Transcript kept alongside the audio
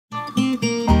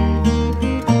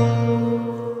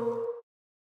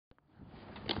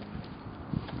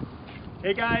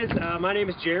Hey guys, my name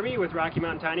is Jeremy with Rocky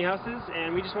Mountain Tiny Houses,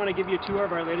 and we just want to give you a tour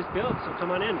of our latest build, so come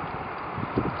on in.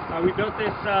 We built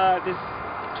this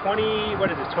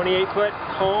 28-foot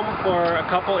home for a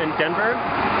couple in Denver.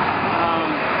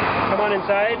 Come on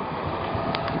inside.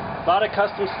 A lot of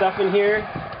custom stuff in here.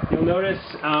 You'll notice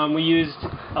we used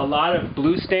a lot of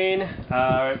blue stain,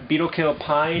 beetle kill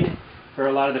pine for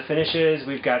a lot of the finishes.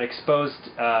 We've got exposed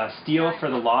steel for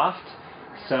the loft,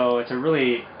 so it's a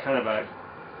really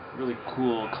really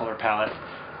cool color palette.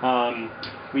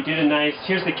 We did a nice,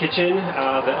 here's the kitchen.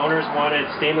 The owners wanted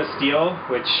stainless steel,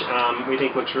 which we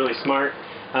think looks really smart.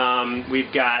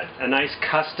 We've got a nice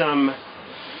custom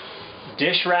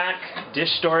dish rack, dish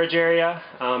storage area,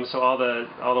 so all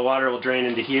the water will drain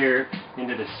into here,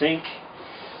 into the sink.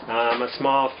 A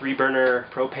small 3-burner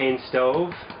propane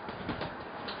stove.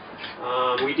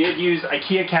 We did use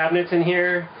Ikea cabinets in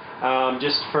here,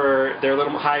 just for they're a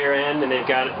little higher end, and they've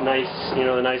got nice,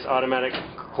 the nice automatic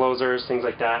closers, things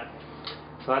like that.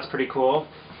 So that's pretty cool.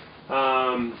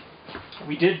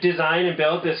 We did design and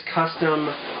build this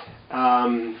custom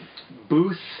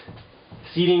booth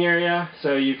seating area,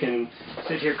 so you can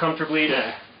sit here comfortably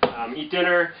to eat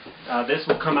dinner. This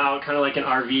will come out kind of like an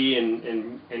RV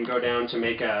and go down to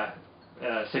make a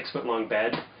 6-foot long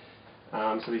bed.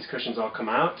 So these cushions all come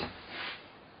out.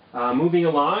 Moving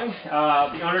along,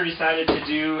 the owner decided to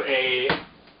do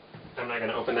I'm not going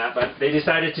to open that, but they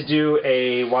decided to do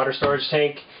a water storage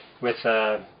tank with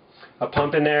a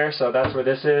pump in there, so that's where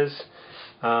this is.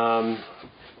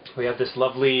 We have this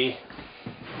lovely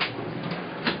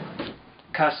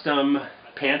custom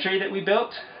pantry that we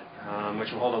built,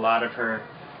 which will hold a lot of her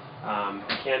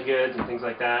canned goods and things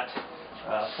like that.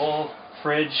 Full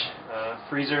fridge,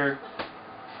 freezer,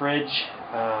 fridge,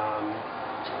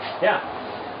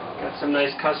 yeah. Got some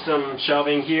nice custom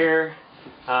shelving here.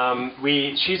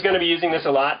 She's going to be using this a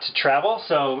lot to travel,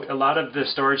 so a lot of the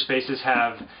storage spaces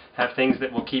have things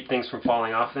that will keep things from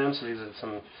falling off them. So these are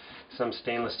some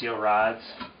stainless steel rods.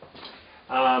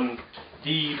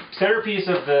 The centerpiece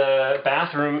of the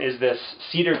bathroom is this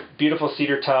beautiful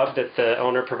cedar tub that the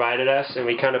owner provided us, and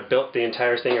we kind of built the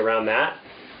entire thing around that.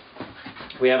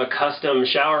 We have a custom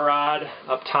shower rod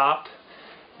up top.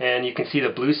 And you can see the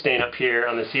blue stain up here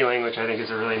on the ceiling, which I think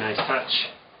is a really nice touch.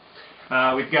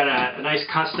 We've got a nice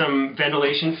custom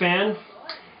ventilation fan.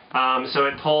 So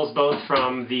it pulls both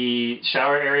from the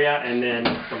shower area and then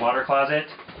the water closet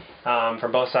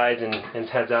from both sides and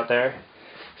heads out there.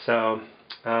 So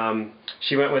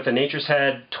she went with a Nature's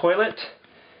Head toilet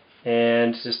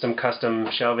and just some custom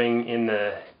shelving in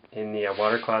the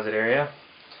water closet area.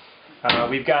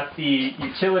 We've got the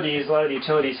utilities, a lot of the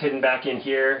utilities hidden back in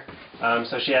here,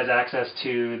 so she has access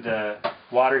to the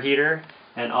water heater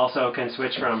and also can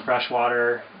switch from fresh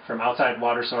water, from outside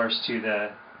water source to the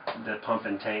pump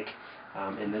and tank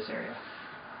in this area.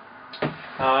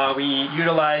 We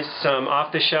utilized some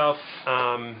off-the-shelf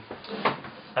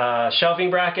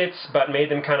shelving brackets, but made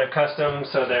them kind of custom,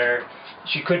 so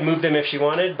she could move them if she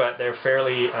wanted, but they're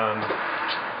fairly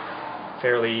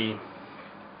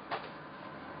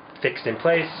fixed in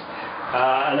place.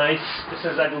 This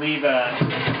is, I believe, a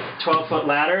 12-foot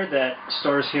ladder that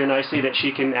stores here nicely, that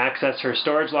she can access her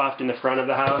storage loft in the front of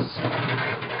the house.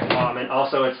 And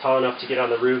also it's tall enough to get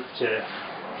on the roof to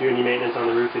do any maintenance on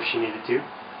the roof if she needed to.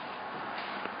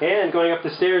 And going up the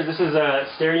stairs, this is a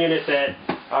stair unit that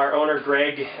our owner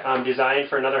Greg designed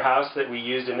for another house that we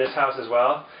used in this house as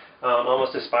well.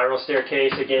 Almost a spiral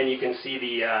staircase. Again, you can see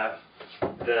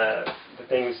the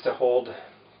things to hold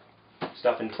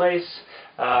stuff in place.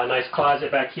 Nice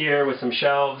closet back here with some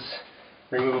shelves,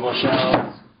 removable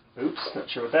shelves. Oops, not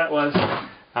sure what that was.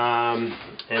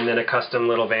 And then a custom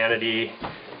little vanity.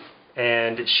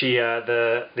 And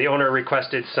the owner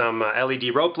requested some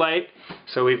LED rope light,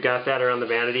 so we've got that around the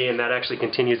vanity, and that actually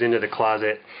continues into the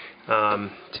closet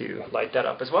to light that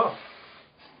up as well.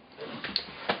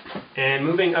 And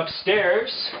moving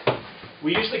upstairs,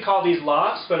 we usually call these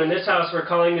lofts, but in this house we're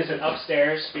calling this an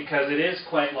upstairs because it is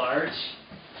quite large.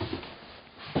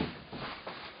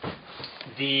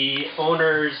 The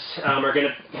owners are going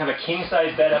to have a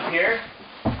king-size bed up here.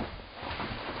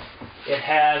 It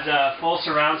has a full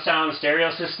surround sound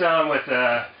stereo system with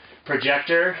a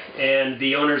projector, and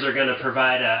the owners are going to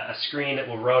provide a screen that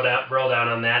will roll down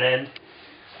on that end.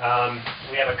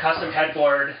 We have a custom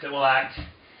headboard that will act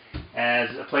as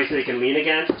a place that they can lean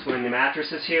against when the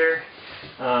mattress is here,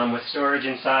 with storage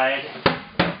inside.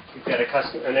 We've got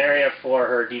an area for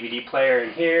her DVD player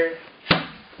in here,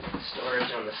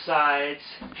 storage on the sides.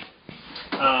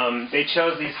 They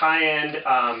chose these high-end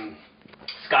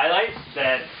skylights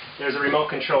that there's a remote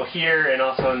control here and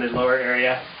also in the lower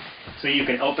area. so you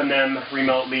can open them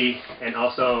remotely and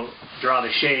also draw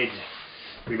the shades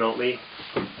remotely.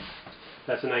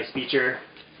 That's a nice feature.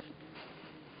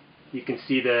 You can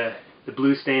see the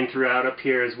blue stain throughout up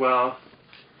here as well.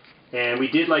 And we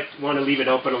did want to leave it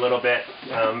open a little bit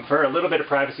for a little bit of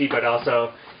privacy, but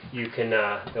also you can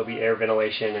there'll be air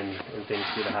ventilation and things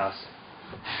through the house.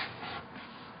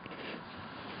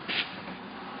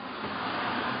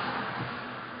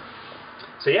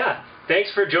 So yeah,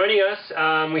 thanks for joining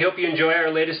us. We hope you enjoy our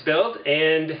latest build,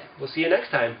 and we'll see you next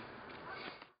time.